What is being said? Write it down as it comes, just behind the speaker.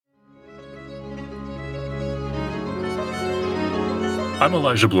I'm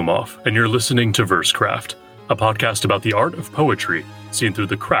Elijah Blumoff, and you're listening to Versecraft, a podcast about the art of poetry seen through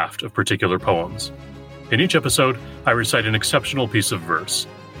the craft of particular poems. In each episode, I recite an exceptional piece of verse,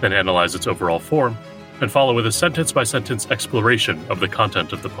 then analyze its overall form, and follow with a sentence-by-sentence exploration of the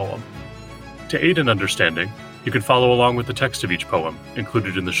content of the poem. To aid in understanding, you can follow along with the text of each poem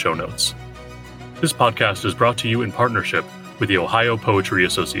included in the show notes. This podcast is brought to you in partnership with the Ohio Poetry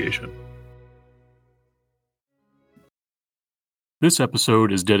Association. This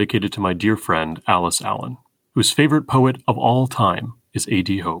episode is dedicated to my dear friend Alice Allen, whose favorite poet of all time is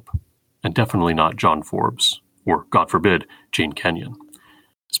A.D. Hope, and definitely not John Forbes, or, God forbid, Jane Kenyon.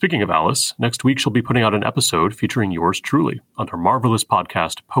 Speaking of Alice, next week she'll be putting out an episode featuring yours truly on her marvelous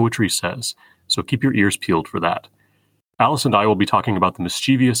podcast, Poetry Says, so keep your ears peeled for that. Alice and I will be talking about the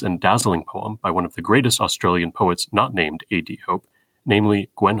mischievous and dazzling poem by one of the greatest Australian poets not named A.D. Hope, namely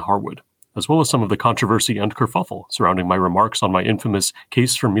Gwen Harwood, as well as some of the controversy and kerfuffle surrounding my remarks on my infamous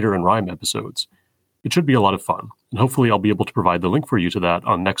Case for Meter and Rhyme episodes. It should be a lot of fun, and hopefully I'll be able to provide the link for you to that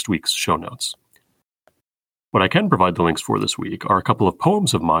on next week's show notes. What I can provide the links for this week are a couple of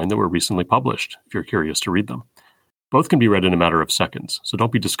poems of mine that were recently published, if you're curious to read them. Both can be read in a matter of seconds, so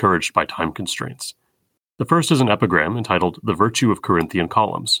don't be discouraged by time constraints. The first is an epigram entitled The Virtue of Corinthian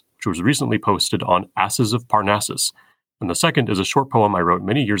Columns, which was recently posted on Asses of Parnassus, and the second is a short poem I wrote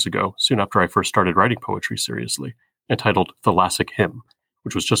many years ago, soon after I first started writing poetry seriously, entitled Thalassic Hymn,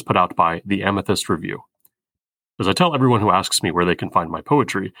 which was just put out by The Amethyst Review. As I tell everyone who asks me where they can find my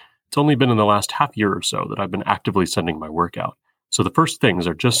poetry, it's only been in the last half year or so that I've been actively sending my work out, so the first things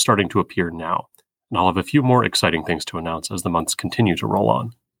are just starting to appear now, and I'll have a few more exciting things to announce as the months continue to roll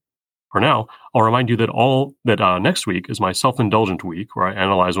on. For now, I'll remind you that next week is my self-indulgent week where I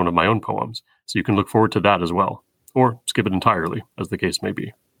analyze one of my own poems, so you can look forward to that as well, or skip it entirely, as the case may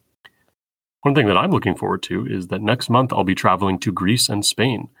be. One thing that I'm looking forward to is that next month I'll be traveling to Greece and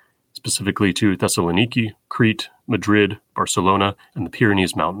Spain, specifically to Thessaloniki, Crete, Madrid, Barcelona, and the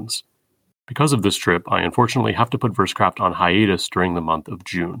Pyrenees Mountains. Because of this trip, I unfortunately have to put Versecraft on hiatus during the month of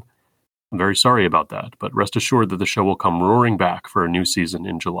June. I'm very sorry about that, but rest assured that the show will come roaring back for a new season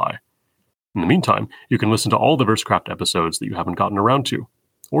in July. In the meantime, you can listen to all the Versecraft episodes that you haven't gotten around to,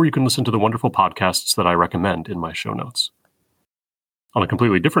 or you can listen to the wonderful podcasts that I recommend in my show notes. On a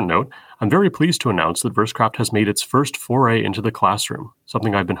completely different note, I'm very pleased to announce that Versecraft has made its first foray into the classroom,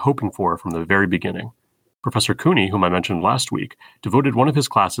 something I've been hoping for from the very beginning. Professor Cooney, whom I mentioned last week, devoted one of his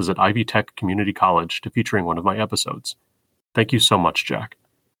classes at Ivy Tech Community College to featuring one of my episodes. Thank you so much, Jack.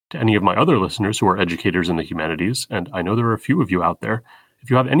 To any of my other listeners who are educators in the humanities, and I know there are a few of you out there, if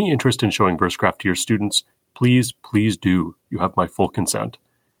you have any interest in showing Versecraft to your students, please do. You have my full consent.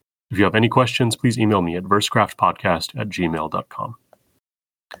 If you have any questions, please email me at versecraftpodcast@gmail.com.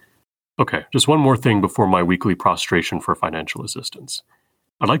 Okay, just one more thing before my weekly prostration for financial assistance.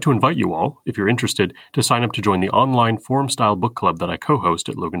 I'd like to invite you all, if you're interested, to sign up to join the online forum-style book club that I co-host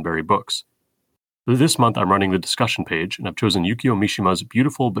at Loganberry Books. This month I'm running the discussion page, and I've chosen Yukio Mishima's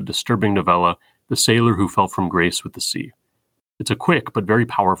beautiful but disturbing novella, The Sailor Who Fell from Grace with the Sea. It's a quick but very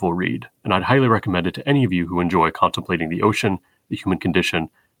powerful read, and I'd highly recommend it to any of you who enjoy contemplating the ocean, the human condition,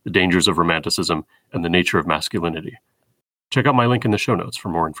 the dangers of romanticism, and the nature of masculinity. Check out my link in the show notes for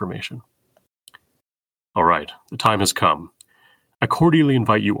more information. All right, the time has come. I cordially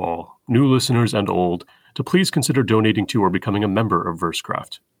invite you all, new listeners and old, to please consider donating to or becoming a member of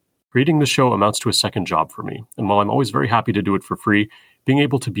Versecraft. Creating this show amounts to a second job for me, and while I'm always very happy to do it for free, being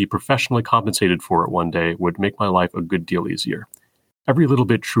able to be professionally compensated for it one day would make my life a good deal easier. Every little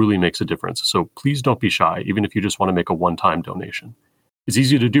bit truly makes a difference, so please don't be shy, even if you just want to make a one-time donation. It's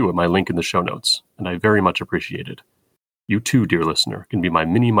easy to do at my link in the show notes, and I very much appreciate it. You too, dear listener, can be my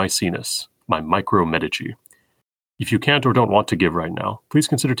mini Maecenas, my micro Medici. If you can't or don't want to give right now, please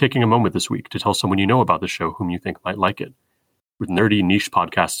consider taking a moment this week to tell someone you know about the show whom you think might like it. With nerdy niche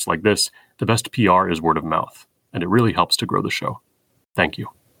podcasts like this, the best PR is word of mouth, and it really helps to grow the show. Thank you.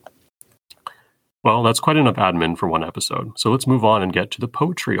 Well, that's quite enough admin for one episode, so let's move on and get to the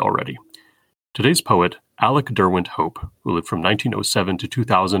poetry already. Today's poet, Alec Derwent Hope, who lived from 1907 to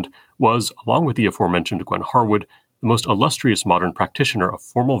 2000, was, along with the aforementioned Gwen Harwood, the most illustrious modern practitioner of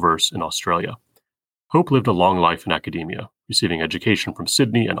formal verse in Australia. Hope lived a long life in academia, receiving education from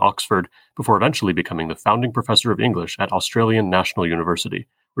Sydney and Oxford before eventually becoming the founding professor of English at Australian National University,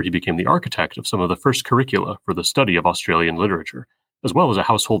 where he became the architect of some of the first curricula for the study of Australian literature, as well as a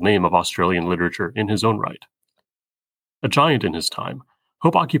household name of Australian literature in his own right. A giant in his time,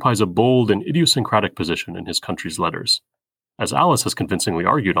 Hope occupies a bold and idiosyncratic position in his country's letters. As Alice has convincingly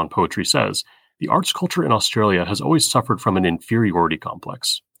argued on Poetry Says, the arts culture in Australia has always suffered from an inferiority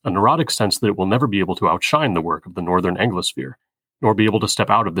complex, a neurotic sense that it will never be able to outshine the work of the Northern Anglosphere, nor be able to step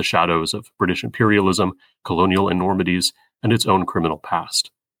out of the shadows of British imperialism, colonial enormities, and its own criminal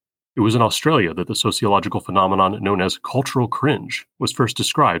past. It was in Australia that the sociological phenomenon known as cultural cringe was first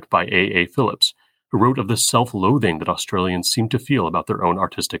described by A. Phillips, who wrote of the self-loathing that Australians seem to feel about their own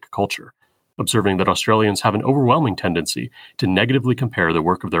artistic culture, observing that Australians have an overwhelming tendency to negatively compare the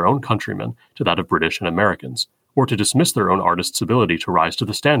work of their own countrymen to that of British and Americans, or to dismiss their own artists' ability to rise to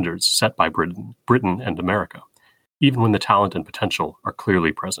the standards set by Britain and America, even when the talent and potential are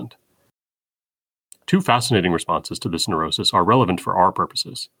clearly present. Two fascinating responses to this neurosis are relevant for our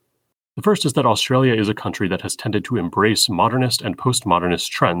purposes. The first is that Australia is a country that has tended to embrace modernist and postmodernist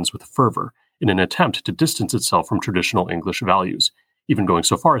trends with fervor in an attempt to distance itself from traditional English values, even going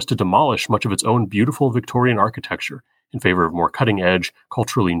so far as to demolish much of its own beautiful Victorian architecture in favor of more cutting-edge,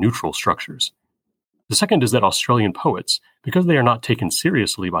 culturally neutral structures. The second is that Australian poets, because they are not taken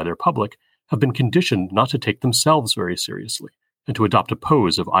seriously by their public, have been conditioned not to take themselves very seriously, and to adopt a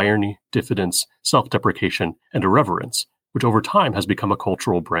pose of irony, diffidence, self-deprecation, and irreverence, which over time has become a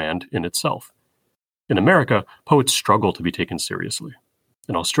cultural brand in itself. In America, poets struggle to be taken seriously.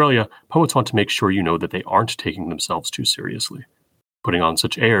 In Australia, poets want to make sure you know that they aren't taking themselves too seriously. Putting on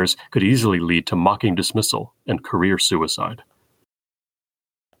such airs could easily lead to mocking dismissal and career suicide.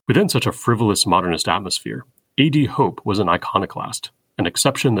 Within such a frivolous modernist atmosphere, A.D. Hope was an iconoclast, an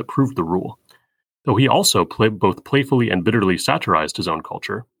exception that proved the rule. Though he also both playfully and bitterly satirized his own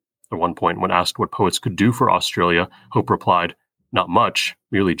culture. At one point, when asked what poets could do for Australia, Hope replied, "Not much,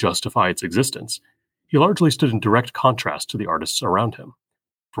 merely justify its existence." He largely stood in direct contrast to the artists around him.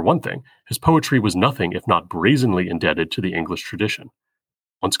 For one thing, his poetry was nothing if not brazenly indebted to the English tradition.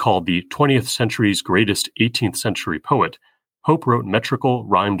 Once called the 20th century's greatest 18th century poet, Hope wrote metrical,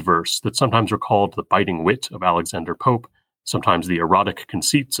 rhymed verse that sometimes recalled the biting wit of Alexander Pope, sometimes the erotic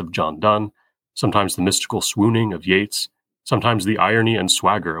conceits of John Donne, sometimes the mystical swooning of Yeats, sometimes the irony and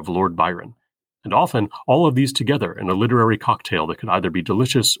swagger of Lord Byron, and often all of these together in a literary cocktail that could either be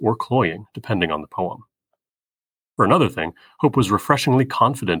delicious or cloying, depending on the poem. For another thing, Hope was refreshingly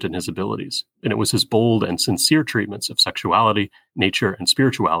confident in his abilities, and it was his bold and sincere treatments of sexuality, nature, and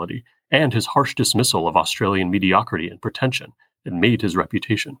spirituality, and his harsh dismissal of Australian mediocrity and pretension that made his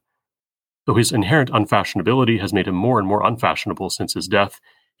reputation. Though his inherent unfashionability has made him more and more unfashionable since his death,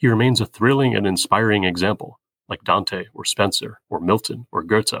 he remains a thrilling and inspiring example, like Dante or Spencer or Milton or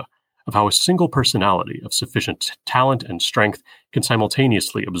Goethe, of how a single personality of sufficient talent and strength can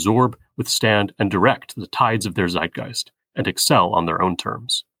simultaneously absorb, withstand, and direct the tides of their zeitgeist, and excel on their own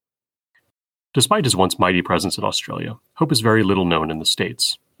terms. Despite his once mighty presence in Australia, Hope is very little known in the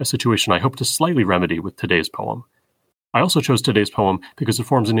States, a situation I hope to slightly remedy with today's poem. I also chose today's poem because it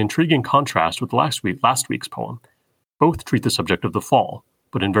forms an intriguing contrast with last week's poem. Both treat the subject of the fall,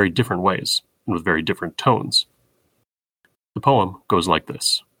 but in very different ways, and with very different tones. The poem goes like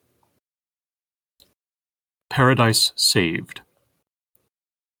this. Paradise Saved.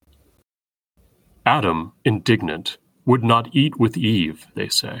 Adam, indignant, would not eat with Eve, they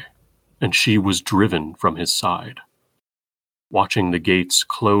say, and she was driven from his side. Watching the gates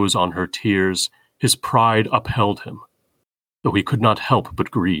close on her tears, his pride upheld him, though he could not help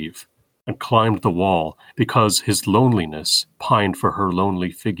but grieve, and climbed the wall because his loneliness pined for her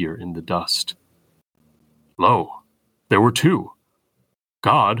lonely figure in the dust. Lo, there were two.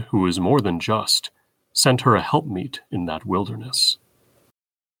 God, who is more than just, sent her a helpmeet in that wilderness.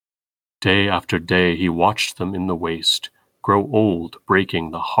 Day after day he watched them in the waste, grow old,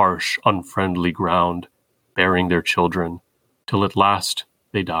 breaking the harsh, unfriendly ground, bearing their children, till at last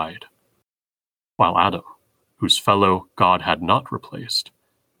they died. While Adam, whose fellow God had not replaced,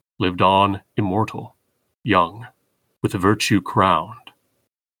 lived on immortal, young, with virtue crowned,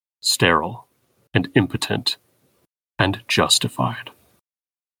 sterile and impotent and justified.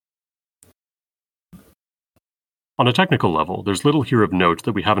 On a technical level, there's little here of note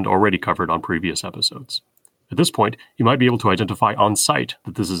that we haven't already covered on previous episodes. At this point, you might be able to identify on sight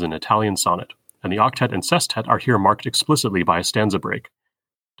that this is an Italian sonnet, and the octet and sestet are here marked explicitly by a stanza break.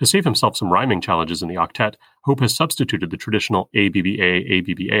 To save himself some rhyming challenges in the octet, Hope has substituted the traditional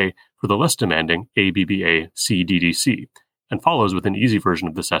ABBA for the less demanding ABBA CDDC, and follows with an easy version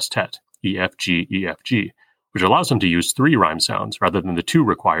of the sestet, EFG, which allows him to use 3 rhyme sounds rather than the 2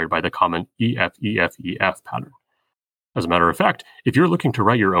 required by the common EF pattern. As a matter of fact, if you're looking to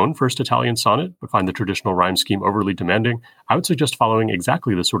write your own first Italian sonnet, but find the traditional rhyme scheme overly demanding, I would suggest following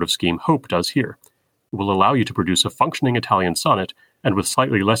exactly the sort of scheme Hope does here. It will allow you to produce a functioning Italian sonnet, and with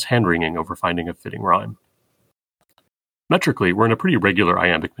slightly less hand-wringing over finding a fitting rhyme. Metrically, we're in a pretty regular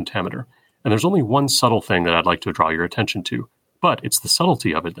iambic pentameter, and there's only one subtle thing that I'd like to draw your attention to, but it's the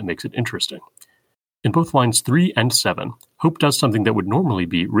subtlety of it that makes it interesting. In both lines 3 and 7, Hope does something that would normally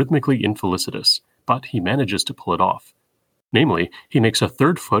be rhythmically infelicitous, but he manages to pull it off. Namely, he makes a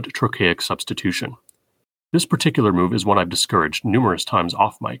third-foot trochaic substitution. This particular move is one I've discouraged numerous times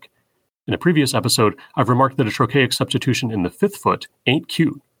off mic. In a previous episode, I've remarked that a trochaic substitution in the fifth foot ain't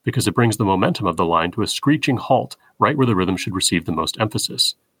cute because it brings the momentum of the line to a screeching halt right where the rhythm should receive the most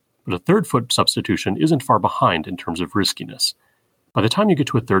emphasis. But a third foot substitution isn't far behind in terms of riskiness. By the time you get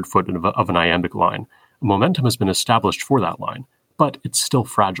to a third foot of an iambic line, a momentum has been established for that line, but it's still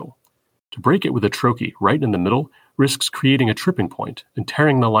fragile. To break it with a trochee right in the middle risks creating a tripping point and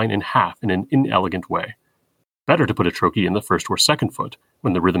tearing the line in half in an inelegant way. Better to put a trochee in the first or second foot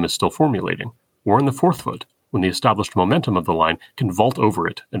when the rhythm is still formulating, or in the fourth foot when the established momentum of the line can vault over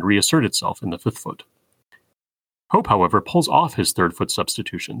it and reassert itself in the fifth foot. Hope, however, pulls off his third foot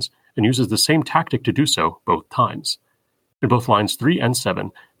substitutions and uses the same tactic to do so both times. In both lines 3 and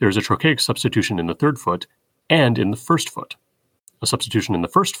 7, there is a trochaic substitution in the third foot and in the first foot. A substitution in the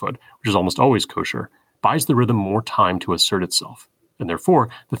first foot, which is almost always kosher, buys the rhythm more time to assert itself, and therefore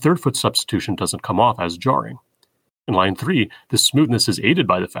the third foot substitution doesn't come off as jarring. In line 3, this smoothness is aided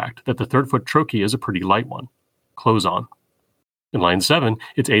by the fact that the third foot trochee is a pretty light one. Close on. In line 7,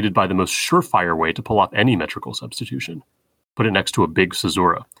 it's aided by the most surefire way to pull off any metrical substitution. Put it next to a big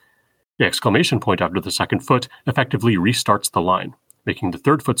caesura. The exclamation point after the second foot effectively restarts the line, making the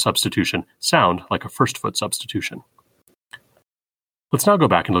third foot substitution sound like a first foot substitution. Let's now go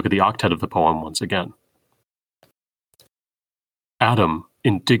back and look at the octet of the poem once again. Adam,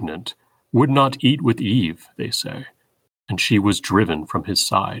 indignant, would not eat with Eve, they say, and she was driven from his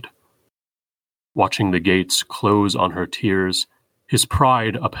side. Watching the gates close on her tears, his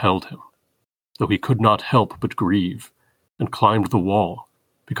pride upheld him, though he could not help but grieve, and climbed the wall,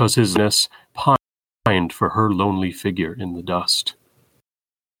 because his ness pined for her lonely figure in the dust.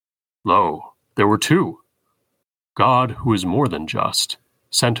 Lo, there were two. God, who is more than just,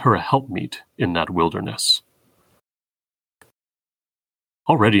 sent her a helpmeet in that wilderness.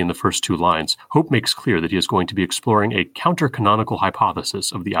 Already in the first two lines, Hope makes clear that he is going to be exploring a counter-canonical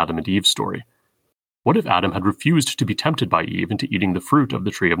hypothesis of the Adam and Eve story. What if Adam had refused to be tempted by Eve into eating the fruit of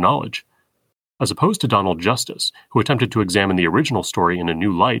the tree of knowledge? As opposed to Donald Justice, who attempted to examine the original story in a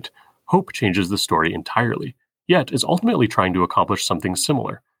new light, Hope changes the story entirely, yet is ultimately trying to accomplish something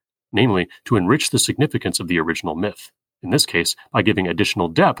similar, namely to enrich the significance of the original myth, in this case by giving additional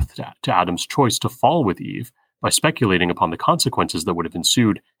depth to Adam's choice to fall with Eve, by speculating upon the consequences that would have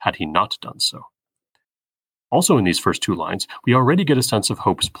ensued had he not done so. Also in these first two lines, we already get a sense of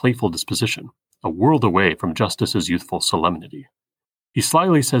Hope's playful disposition, a world away from Justice's youthful solemnity. He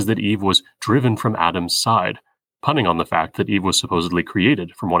slyly says that Eve was driven from Adam's side, punning on the fact that Eve was supposedly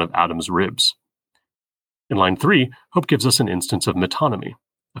created from one of Adam's ribs. In line 3, Hope gives us an instance of metonymy,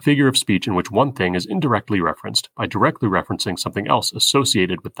 a figure of speech in which one thing is indirectly referenced by directly referencing something else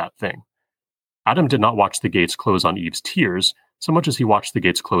associated with that thing. Adam did not watch the gates close on Eve's tears so much as he watched the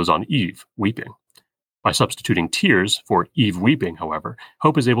gates close on Eve, weeping. By substituting tears for Eve weeping, however,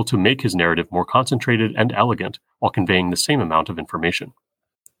 Hope is able to make his narrative more concentrated and elegant while conveying the same amount of information.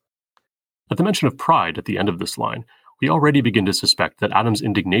 At the mention of pride at the end of this line, we already begin to suspect that Adam's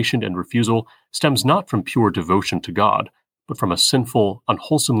indignation and refusal stems not from pure devotion to God, but from a sinful,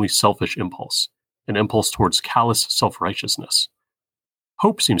 unwholesomely selfish impulse, an impulse towards callous self-righteousness.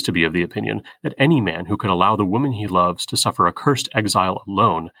 Hope seems to be of the opinion that any man who could allow the woman he loves to suffer a cursed exile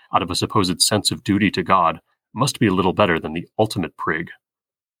alone out of a supposed sense of duty to God must be a little better than the ultimate prig.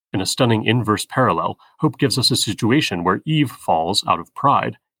 In a stunning inverse parallel, Hope gives us a situation where Eve falls out of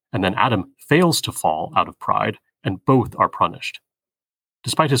pride, and then Adam fails to fall out of pride, and both are punished.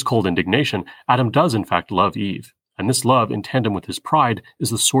 Despite his cold indignation, Adam does in fact love Eve, and this love in tandem with his pride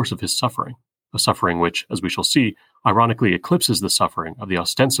is the source of his suffering, a suffering which, as we shall see, ironically eclipses the suffering of the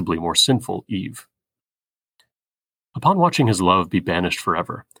ostensibly more sinful Eve. Upon watching his love be banished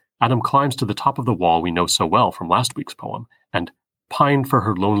forever, Adam climbs to the top of the wall we know so well from last week's poem, and pined for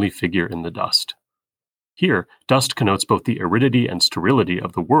her lonely figure in the dust. Here, dust connotes both the aridity and sterility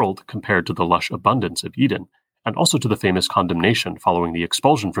of the world compared to the lush abundance of Eden, and also to the famous condemnation following the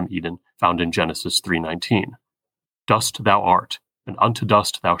expulsion from Eden found in Genesis 3:19. Dust thou art, and unto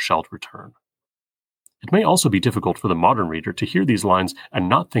dust thou shalt return. It may also be difficult for the modern reader to hear these lines and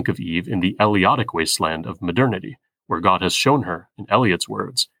not think of Eve in the Eliotic wasteland of modernity, where God has shown her, in Eliot's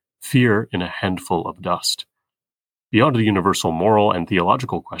words, fear in a handful of dust. Beyond the universal moral and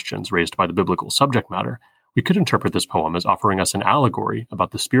theological questions raised by the biblical subject matter, we could interpret this poem as offering us an allegory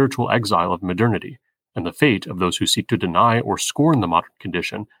about the spiritual exile of modernity and the fate of those who seek to deny or scorn the modern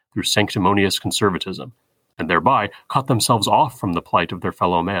condition through sanctimonious conservatism, and thereby cut themselves off from the plight of their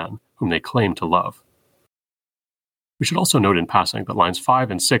fellow man, whom they claim to love. We should also note in passing that lines 5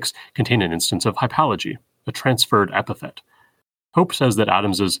 and 6 contain an instance of hypology, a transferred epithet. Hope says that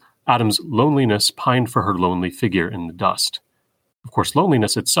Adam's loneliness pined for her lonely figure in the dust. Of course,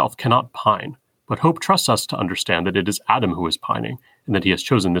 loneliness itself cannot pine, but Hope trusts us to understand that it is Adam who is pining, and that he has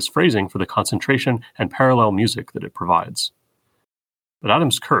chosen this phrasing for the concentration and parallel music that it provides. But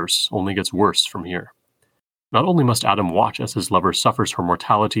Adam's curse only gets worse from here. Not only must Adam watch as his lover suffers her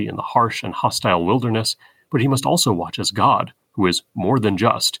mortality in the harsh and hostile wilderness, but he must also watch as God, who is more than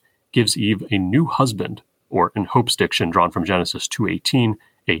just, gives Eve a new husband, or in Hope's diction drawn from Genesis 2:18,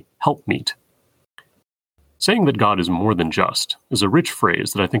 a helpmeet. Saying that God is more than just is a rich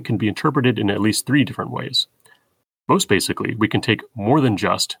phrase that I think can be interpreted in at least 3 different ways. Most basically, we can take more than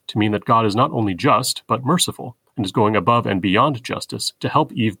just to mean that God is not only just, but merciful, and is going above and beyond justice to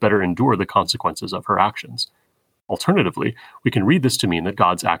help Eve better endure the consequences of her actions. Alternatively, we can read this to mean that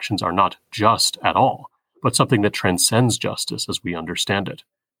God's actions are not just at all, but something that transcends justice as we understand it.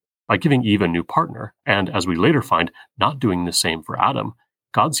 By giving Eve a new partner, and as we later find, not doing the same for Adam,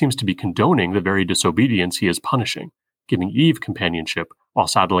 God seems to be condoning the very disobedience he is punishing, giving Eve companionship while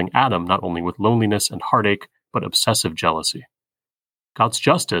saddling Adam not only with loneliness and heartache, but obsessive jealousy. God's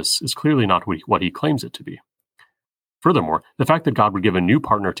justice is clearly not what he claims it to be. Furthermore, the fact that God would give a new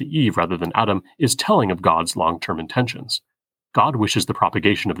partner to Eve rather than Adam is telling of God's long-term intentions. God wishes the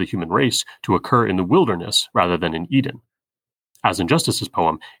propagation of the human race to occur in the wilderness rather than in Eden. As in Justice's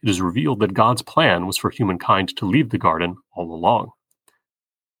poem, it is revealed that God's plan was for humankind to leave the garden all along.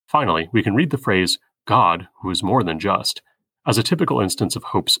 Finally, we can read the phrase, God, who is more than just, as a typical instance of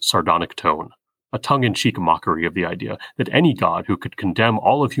Hope's sardonic tone, a tongue-in-cheek mockery of the idea that any God who could condemn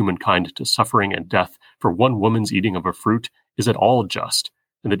all of humankind to suffering and death for one woman's eating of a fruit is at all just,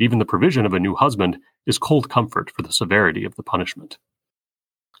 and that even the provision of a new husband is cold comfort for the severity of the punishment.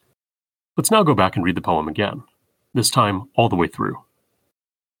 Let's now go back and read the poem again, this time all the way through.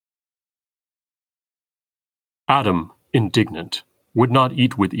 Adam, indignant, would not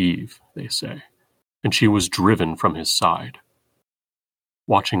eat with Eve, they say, and she was driven from his side.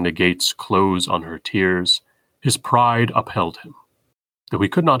 Watching the gates close on her tears, his pride upheld him, though he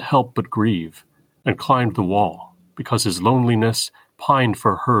could not help but grieve, and climbed the wall, because his loneliness pined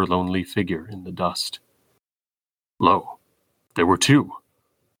for her lonely figure in the dust. Lo, there were 2.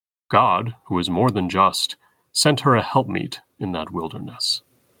 God, who is more than just, sent her a helpmeet in that wilderness.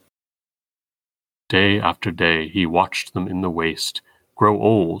 Day after day he watched them in the waste, grow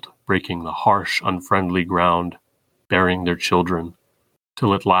old, breaking the harsh, unfriendly ground, bearing their children,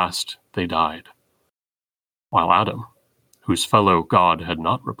 till at last they died. While Adam, whose fellow God had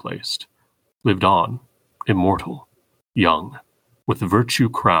not replaced, lived on, immortal, young, with virtue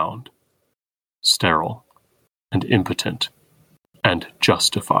crowned, sterile, and impotent, and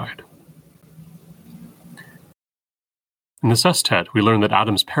justified. In the sestet, we learn that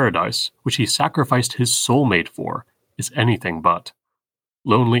Adam's paradise, which he sacrificed his soulmate for, is anything but.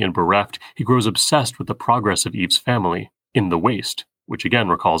 Lonely and bereft, he grows obsessed with the progress of Eve's family in the waste, which again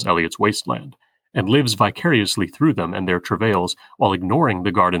recalls Eliot's wasteland, and lives vicariously through them and their travails while ignoring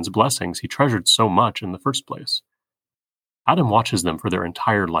the garden's blessings he treasured so much in the first place. Adam watches them for their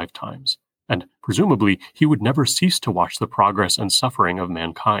entire lifetimes, and presumably he would never cease to watch the progress and suffering of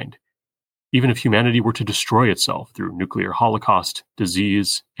mankind. Even if humanity were to destroy itself through nuclear holocaust,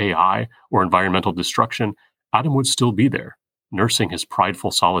 disease, AI, or environmental destruction, Adam would still be there, nursing his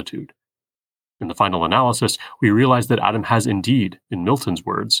prideful solitude. In the final analysis, we realize that Adam has indeed, in Milton's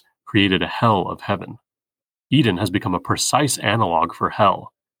words, created a hell of heaven. Eden has become a precise analog for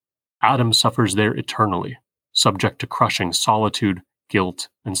hell. Adam suffers there eternally, subject to crushing solitude, guilt,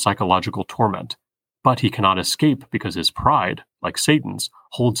 and psychological torment. But he cannot escape because his pride, like Satan's,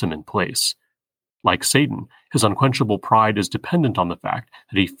 holds him in place. Like Satan, his unquenchable pride is dependent on the fact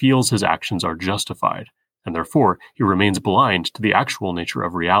that he feels his actions are justified, and therefore he remains blind to the actual nature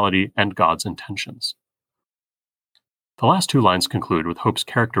of reality and God's intentions. The last 2 lines conclude with Hope's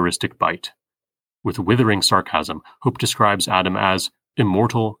characteristic bite. With withering sarcasm, Hope describes Adam as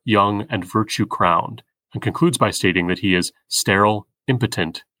immortal, young, and virtue-crowned, and concludes by stating that he is sterile,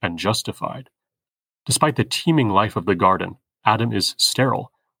 impotent, and justified. Despite the teeming life of the garden, Adam is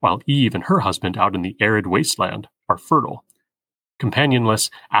sterile, while Eve and her husband out in the arid wasteland are fertile.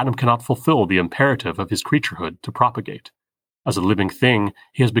 Companionless, Adam cannot fulfill the imperative of his creaturehood to propagate. As a living thing,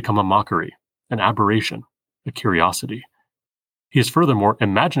 he has become a mockery, an aberration, a curiosity. He is furthermore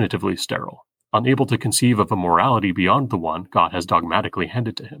imaginatively sterile, unable to conceive of a morality beyond the one God has dogmatically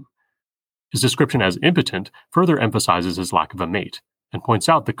handed to him. His description as impotent further emphasizes his lack of a mate, and points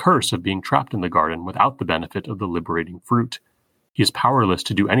out the curse of being trapped in the garden without the benefit of the liberating fruit. He is powerless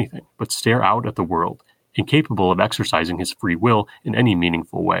to do anything but stare out at the world, incapable of exercising his free will in any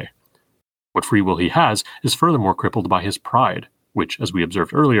meaningful way. What free will he has is furthermore crippled by his pride, which, as we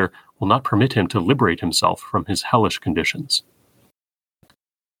observed earlier, will not permit him to liberate himself from his hellish conditions.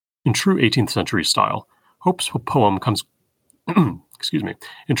 In true 18th century style, Hope's poem comes In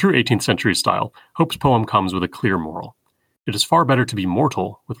true 18th century style, Hope's poem comes with a clear moral. It is far better to be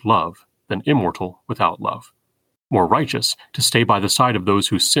mortal with love than immortal without love. More righteous to stay by the side of those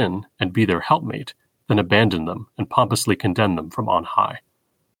who sin and be their helpmate than abandon them and pompously condemn them from on high.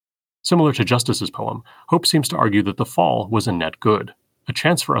 Similar to Justice's poem, Hope seems to argue that the fall was a net good, a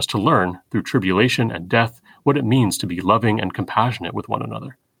chance for us to learn, through tribulation and death, what it means to be loving and compassionate with one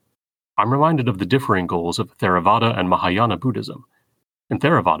another. I'm reminded of the differing goals of Theravada and Mahayana Buddhism. In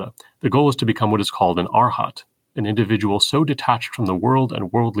Theravada, the goal is to become what is called an arhat, an individual so detached from the world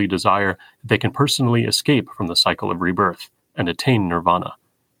and worldly desire that they can personally escape from the cycle of rebirth and attain nirvana.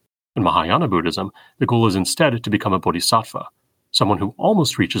 In Mahayana Buddhism, the goal is instead to become a bodhisattva, someone who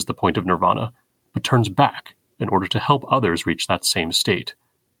almost reaches the point of nirvana, but turns back in order to help others reach that same state.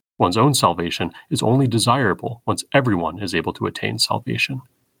 One's own salvation is only desirable once everyone is able to attain salvation.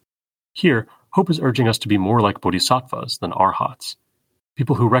 Here, Hope is urging us to be more like bodhisattvas than arhats,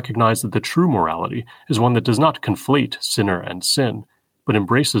 people who recognize that the true morality is one that does not conflate sinner and sin, but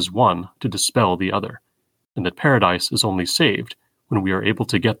embraces one to dispel the other, and that paradise is only saved when we are able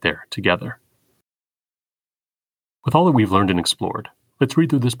to get there together. With all that we've learned and explored, let's read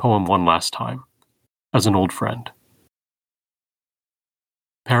through this poem one last time, as an old friend.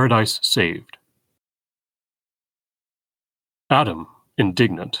 Paradise saved. Adam,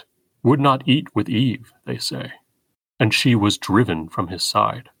 indignant, would not eat with Eve, they say, and she was driven from his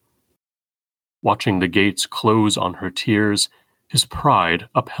side. Watching the gates close on her tears, his pride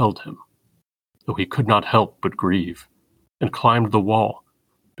upheld him, though he could not help but grieve, and climbed the wall,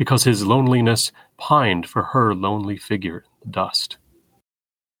 because his loneliness pined for her lonely figure in the dust.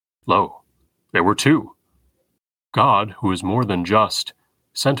 Lo, there were two. God, who is more than just,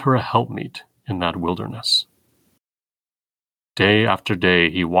 sent her a helpmeet in that wilderness. Day after day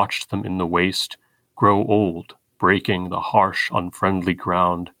he watched them in the waste grow old, breaking the harsh, unfriendly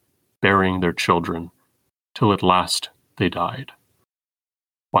ground, burying their children, till at last they died.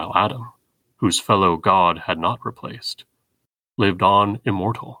 While Adam, whose fellow God had not replaced, lived on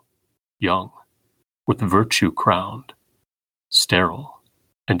immortal, young, with virtue crowned, sterile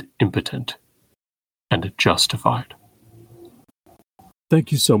and impotent, and justified.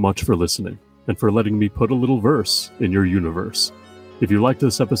 Thank you so much for listening, and for letting me put a little verse in your universe. If you liked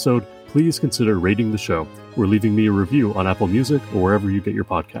this episode, please consider rating the show or leaving me a review on Apple Music or wherever you get your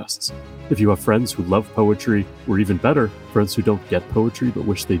podcasts. If you have friends who love poetry, or even better, friends who don't get poetry but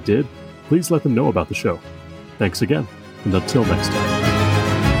wish they did, please let them know about the show. Thanks again, and until next time.